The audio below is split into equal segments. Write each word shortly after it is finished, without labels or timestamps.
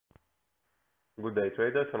Good day,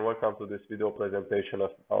 traders, and welcome to this video presentation of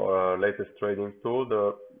our latest trading tool,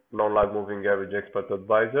 the non-lag moving average expert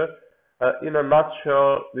advisor. In a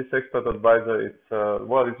nutshell, this expert advisor is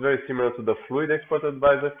it's very similar to the fluid expert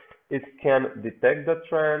advisor. It can detect the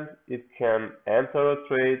trend, it can enter a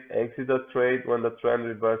trade, exit a trade when the trend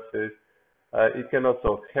reverses. It can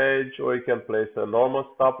also hedge, or it can place a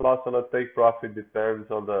normal stop loss on a take profit, depends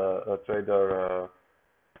on the trader,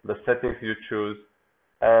 the settings you choose.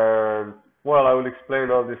 And well, I will explain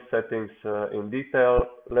all these settings in detail.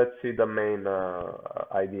 Let's see the main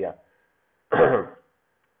idea.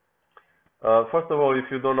 First of all, if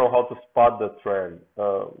you don't know how to spot the trend,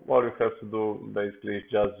 what you have to do basically is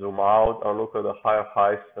just zoom out and look at the higher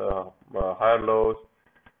highs, higher lows,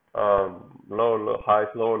 lower highs,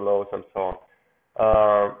 lower lows, and so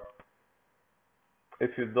on.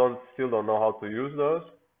 If you still don't know how to use those,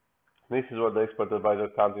 this is where the expert advisor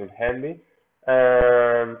comes in handy,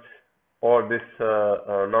 or this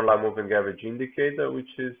non-lag moving average indicator,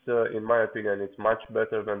 which is, in my opinion, it's much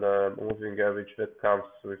better than the moving average that comes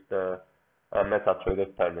with the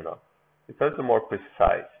MetaTrader terminal. It's also more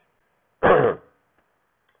precise.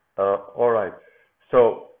 All right.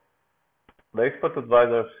 So the expert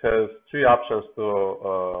advisor has three options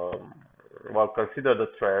to consider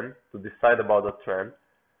the trend, to decide about the trend.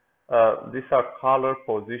 These are color,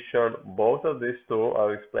 position, both of these two.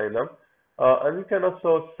 I'll explain them. And you can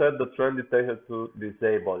also set the trend detector to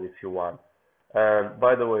disable if you want. And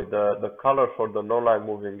by the way, the color for the non-lag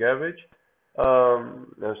moving average,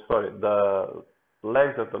 the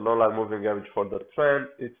length of the non-lag moving average for the trend,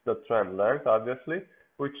 it's the trend length, obviously,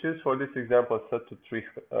 which is for this example set to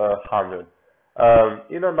 300.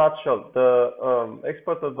 In a nutshell, the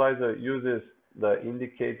expert advisor uses the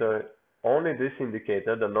indicator, only this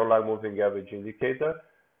indicator, the non-lag moving average indicator,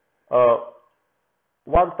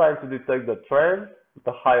 one time to detect the trend,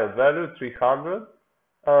 the higher value, 300,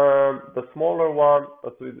 the smaller one,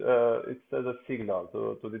 it's as a signal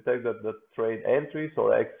to detect that the trade entries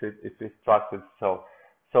or exit if instructed so.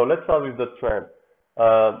 So let's start with the trend.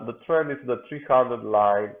 The trend is the 300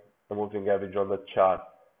 line, the moving average on the chart.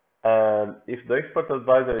 And if the expert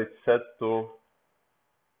advisor is set to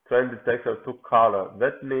trend detector to color,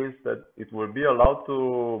 that means that it will be allowed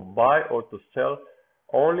to buy or to sell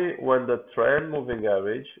only when the trend moving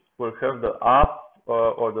average will have the up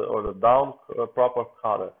or the down proper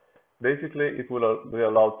color. Basically, it will be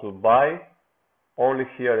allowed to buy only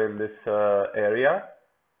here in this area,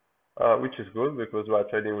 which is good because we are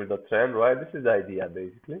trading with the trend, right? This is the idea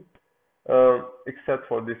basically. Except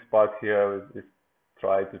for this part here, we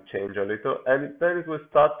try to change a little, and then it will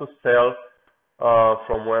start to sell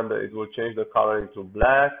from when it will change the color into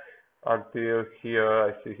black until here.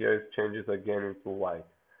 I see here it changes again into white,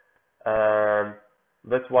 and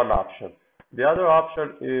that's one option. The other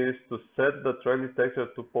option is to set the trend detector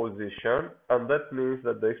to position, and that means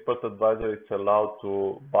that the expert advisor is allowed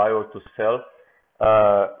to buy or to sell.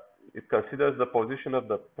 It considers the position of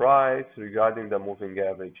the price regarding the moving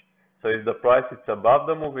average. So if the price is above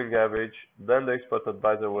the moving average, then the expert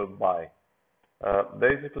advisor will buy.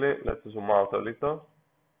 Basically, let's zoom out a little.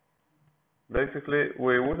 Basically,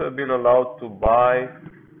 we would have been allowed to buy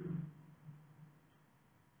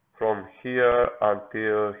from here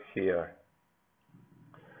until here.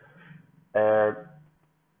 And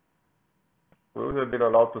we would have been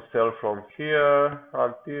allowed to sell from here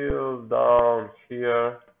until down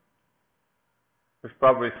here, with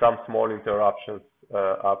probably some small interruptions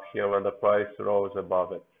up here when the price rose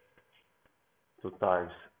above it 2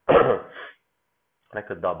 times, like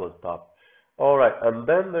a double top. All right, and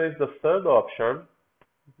then there is the third option,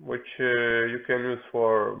 which you can use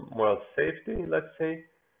for, well, safety, let's say,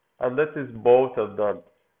 and that is both of them.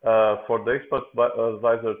 For the expert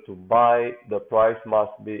advisor to buy, the price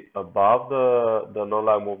must be above the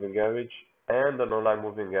non-lag moving average, and the non-lag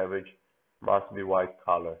moving average must be white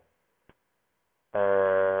color.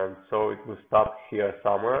 And so it will stop here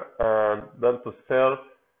somewhere, and then to sell,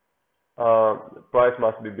 the price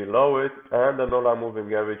must be below it, and the non-lag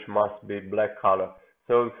moving average must be black color.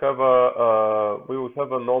 So we will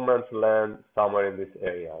have a no man's land somewhere in this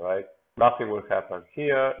area, right? Nothing will happen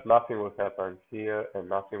here, nothing will happen here, and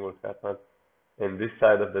nothing will happen in this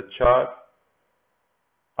side of the chart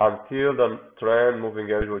until the trend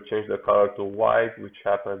moving average will change the color to white, which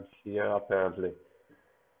happens here apparently.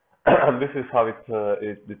 And this is how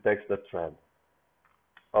it detects the trend.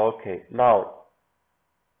 Okay, now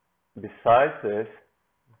besides this,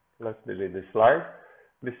 let's delete this line.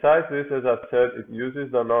 Besides this, as I said, it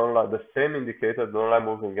uses the same indicator, the non-lag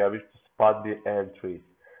moving average, to spot the entries.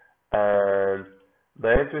 And the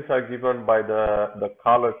entries are given by the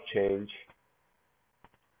color change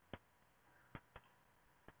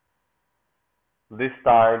this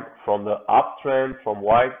time from the uptrend from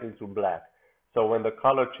white into black. So when the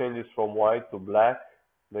color changes from white to black,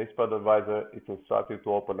 the expert advisor is instructed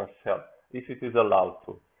to open a sell if it is allowed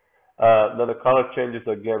to. Then the color changes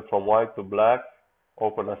again from white to black,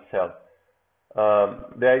 open a sell.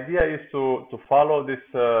 The idea is to follow this,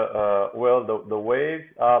 well, the waves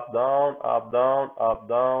up, down, up, down, up,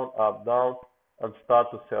 down, up, down, and start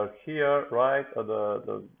to sell here, right, at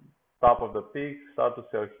the top of the peak, start to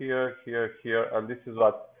sell here, here, here, and this is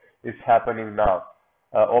what is happening now.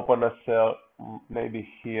 Open a sell maybe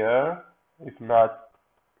here, if not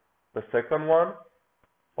the second one.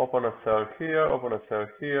 Open a sell here, open a sell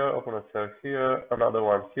here, open a sell here, another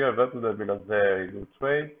one here. That would have been a very good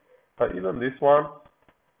trade. Even this one,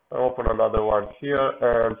 open another one here,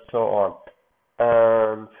 and so on.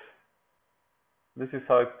 And this is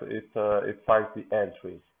how it finds the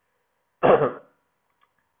entries.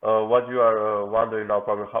 What you are wondering now,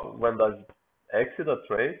 probably, when does it exit a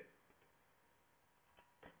trade?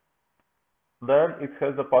 Then it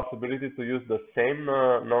has the possibility to use the same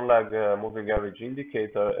non-lag moving average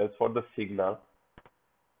indicator as for the signal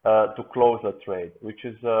to close a trade, which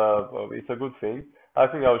is it's a good thing. I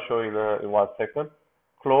think I'll show you in 1 second.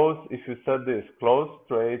 Close, if you set this, close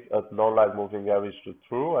trades at non-lag moving average to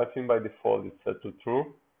true. I think by default it's set to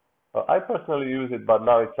true. I personally use it, but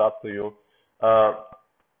now it's up to you.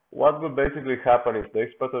 What will basically happen is the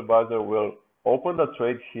expert advisor will open the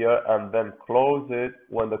trade here and then close it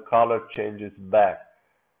when the color changes back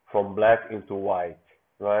from black into white,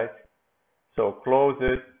 right? So close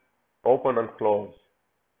it, open and close,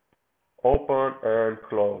 open and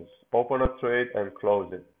close, open a trade and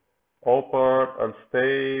close it, open and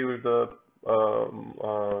stay with the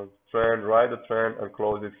trend, ride the trend and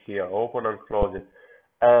close it here, open and close it.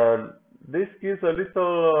 And this gives a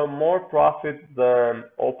little more profit than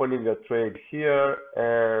opening a trade here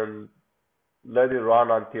and let it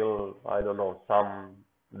run until, I don't know, some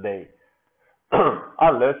day.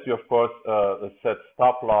 Unless you, of course, set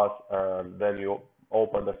stop loss and then you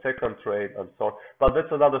open the second trade and so on. But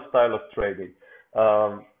that's another style of trading.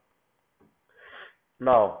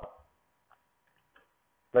 Now,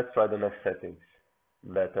 let's try the next settings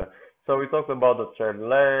better. So we talked about the trend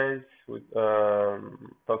length, we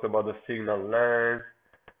talked about the signal length.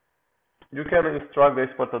 You can instruct the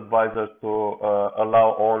expert advisor to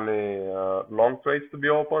allow only long trades to be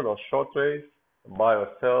opened or short trades, buy or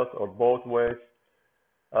sell, or both ways.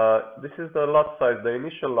 This is the lot size, the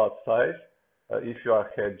initial lot size, if you are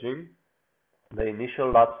hedging, the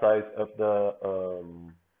initial lot size of the,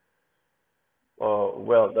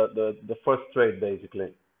 well, the first trade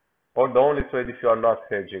basically, or the only trade if you are not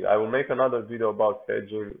hedging. I will make another video about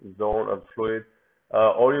hedging, zone, and fluid.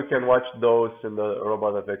 Or you can watch those in the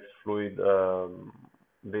RobotFX fluid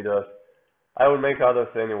videos. I will make others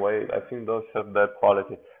anyway. I think those have that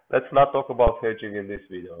quality. Let's not talk about hedging in this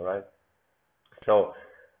video, right? So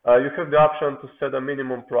you have the option to set a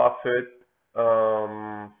minimum profit.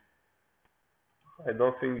 I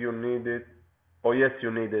don't think you need it. Oh yes,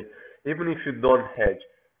 you need it, even if you don't hedge.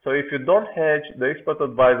 So if you don't hedge, the expert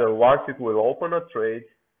advisor, once it will open a trade,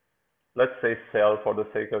 let's say sell for the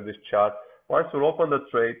sake of this chart, once you open the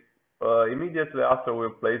trade, immediately after we'll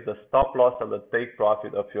place the stop loss and the take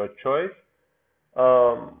profit of your choice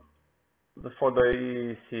for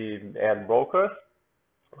the ECN brokers,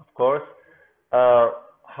 of course.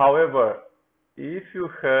 However, if you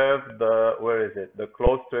have the, where is it, the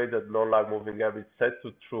close trade at non-lag moving average set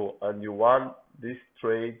to true, and you want this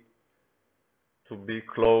trade to be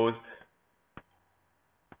closed,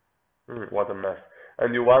 what a mess,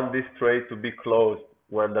 and you want this trade to be closed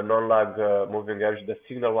when the non-lag moving average, the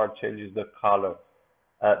signal one, changes the color.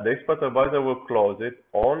 The expert advisor will close it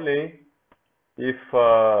only if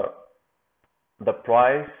the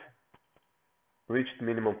price reached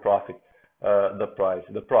minimum profit. Only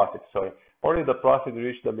the profit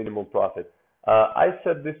reached the minimum profit. I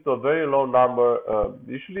set this to a very low number.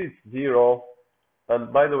 Usually it's 0.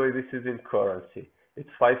 And by the way, this is in currency. It's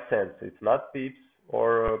 5 cents. It's not pips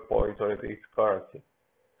or points or anything. It's currency.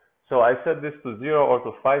 So I set this to 0 or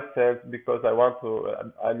to 5 cents because I want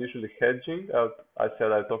to, I'm usually hedging. I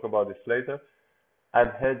said I'll talk about this later.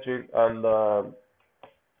 I'm hedging, and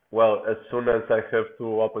well, as soon as I have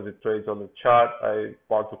two opposite trades on the chart, I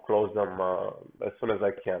want to close them as soon as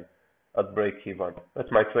I can at break even.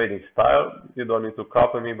 That's my trading style. You don't need to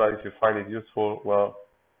copy me, but if you find it useful, well,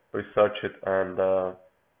 research it, and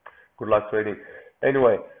good luck trading.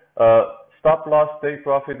 Anyway, stop loss, take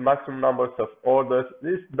profit, maximum numbers of orders.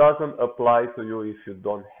 This doesn't apply to you if you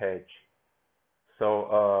don't hedge.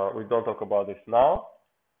 So we don't talk about this now.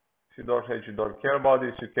 If you don't hedge, you don't care about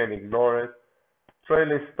this, you can ignore it.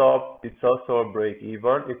 Trailing stop, it's also a break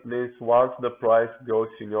even. It means once the price goes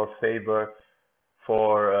in your favor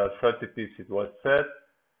for 30 pips it was set,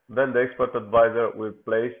 then the expert advisor will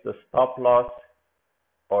place the stop loss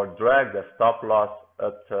or drag the stop loss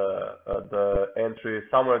at the entry,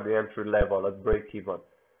 somewhere at the entry level at break even.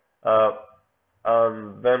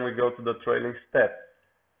 And then we go to the trailing step.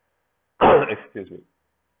 Excuse me.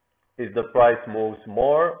 If the price moves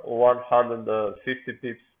more, 150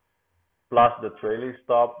 pips plus the trailing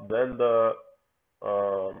stop, then the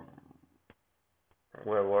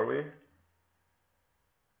where were we?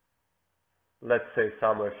 Let's say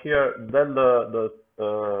somewhere here, then the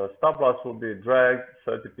stop loss will be dragged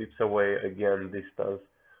 30 pips away again distance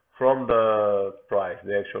from the price,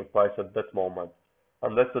 the actual price at that moment.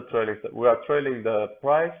 And that's the trailing step. We are trailing the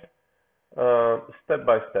price step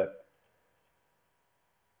by step.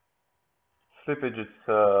 Slippage is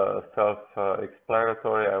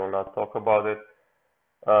self-explanatory. I will not talk about it.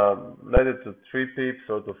 Let it to 3 pips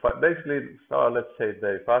or to 5. Basically, let's say it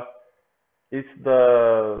very fast. It's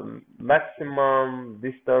the maximum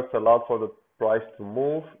distance allowed for the price to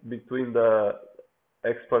move between the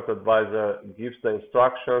expert advisor gives the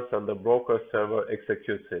instructions and the broker server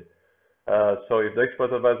executes it. So if the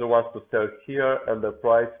expert advisor wants to sell here and the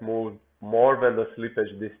price moves more than the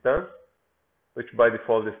slippage distance, which by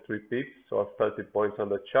default is 3 pips, so 30 points on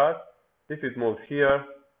the chart. If it moves here,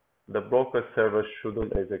 the broker server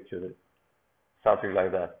shouldn't execute it. Something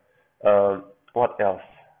like that. What else?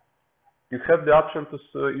 You have the option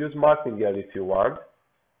to use martingale if you want.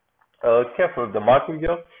 Careful with the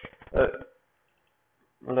martingale.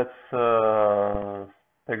 Let's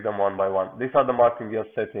take them one by one. These are the martingale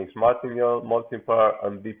settings: martingale, multiplier,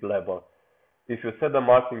 and deep level. If you set the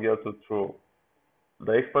martingale to true,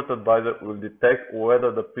 the expert advisor will detect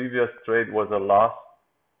whether the previous trade was a loss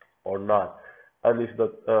or not. And if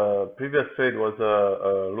the previous trade was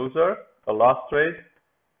a loser, a loss trade,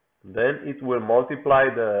 then it will multiply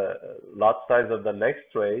the lot size of the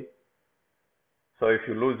next trade. So if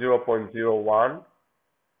you lose 0.01,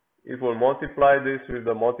 it will multiply this with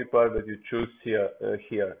the multiplier that you choose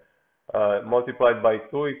here. Multiplied by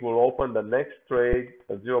 2, it will open the next trade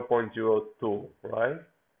at 0.02, right?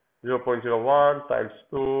 0.01 times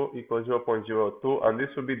 2 equals 0.02, and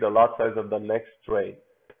this will be the lot size of the next trade.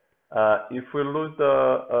 If we lose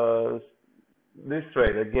this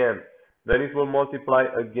trade again, then it will multiply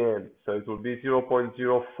again, so it will be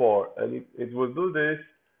 0.04, and it will do this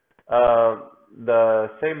the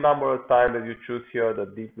same number of times that you choose here, the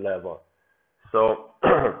deep level. So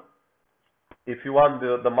if you want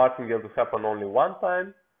the martingale to happen only one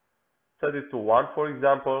time, set it to 1, for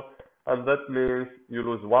example, and that means you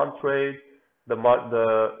lose one trade, the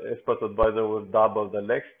expert advisor will double the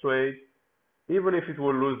next trade. Even if it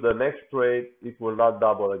will lose the next trade, it will not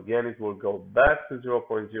double again. It will go back to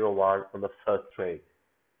 0.01 on the third trade.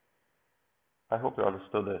 I hope you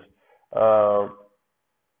understood this.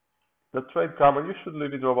 The trade command, you should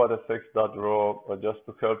leave it RobotFX.ro just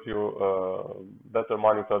to help you better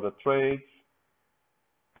monitor the trades.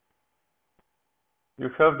 You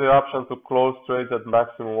have the option to close trades at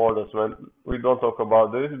maximum orders. When we don't talk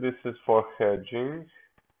about this, this is for hedging,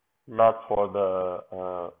 not for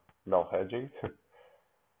the no hedging.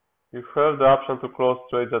 You have the option to close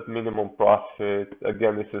trades at minimum profit.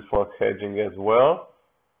 Again, this is for hedging as well.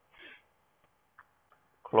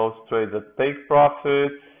 Close trades at take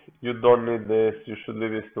profits. You don't need this. You should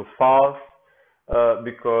leave this to false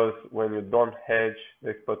because when you don't hedge,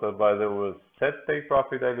 the expert advisor will set take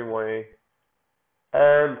profit anyway.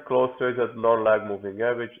 And close trades at non-lag moving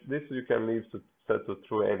average. This you can leave to set to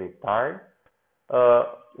true any time.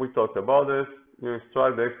 We talked about this. You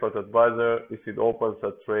instruct the expert advisor if it opens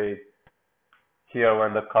a trade here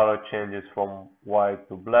when the color changes from white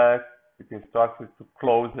to black. It instructs it to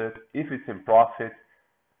close it if it's in profit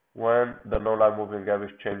when the non-lag moving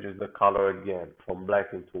average changes the color again from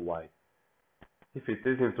black into white. If it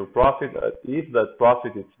is into profit, if that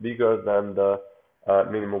profit is bigger than the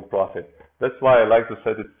minimum profit. That's why I like to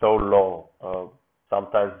set it so low,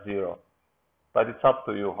 sometimes 0. But it's up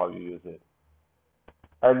to you how you use it.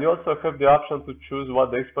 And you also have the option to choose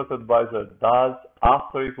what the expert advisor does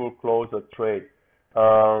after it will close a trade.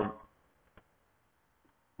 But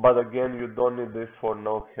again, you don't need this for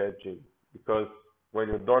no hedging, because when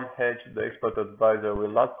you don't hedge, the expert advisor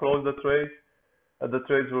will not close the trades, and the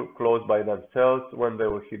trades will close by themselves when they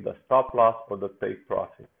will hit the stop loss or the take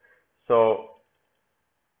profit. So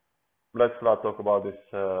let's not talk about this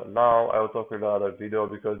now. I will talk in another video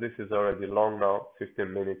because this is already long now,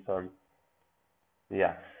 15 minutes, and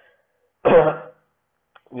yeah.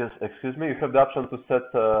 Yes, excuse me. You have the option to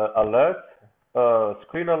set alert.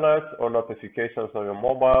 screen alerts or notifications on your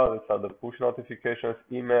mobile. These are the push notifications,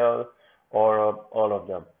 email, or all of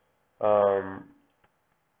them.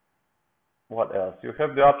 What else? You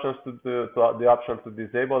have the options the option to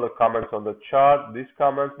disable the comments on the chart, these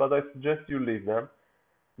comments, but I suggest you leave them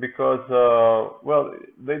because well,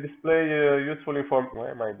 they display useful inform. Why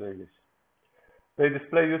am I doing this? They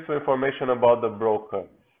display useful information about the broker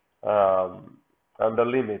and the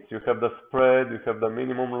limits. You have the spread, you have the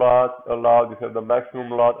minimum lot allowed, you have the maximum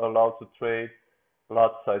lot allowed to trade,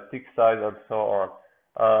 lot size, tick size, and so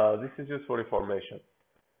on. This is useful information.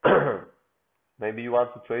 Maybe you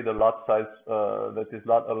want to trade a lot size that is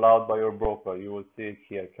not allowed by your broker. You will see it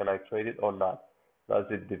here. Can I trade it or not? Does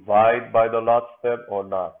it divide by the lot step or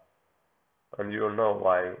not? And you'll know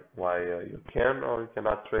why you can or you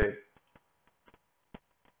cannot trade.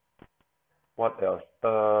 What else?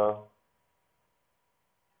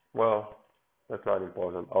 Well, that's not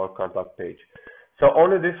important. Our contact page. So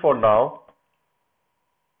only this for now.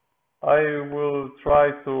 I will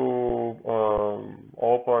try to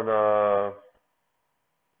open.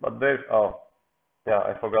 But there's, oh, yeah,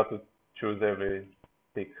 I forgot to choose every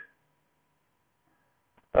tick.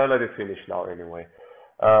 I'll let it finish now anyway.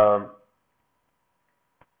 I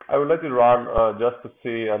will let it run just to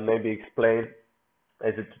see and maybe explain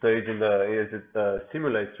as it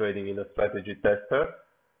simulates trading in a strategy tester.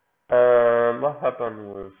 What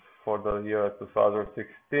happened for the year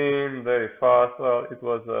 2016? Very fast. Well, it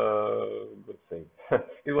was a good thing.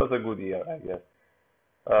 It was a good year, I guess.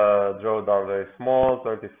 Drawdown very small,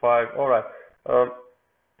 25. All right.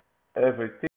 Every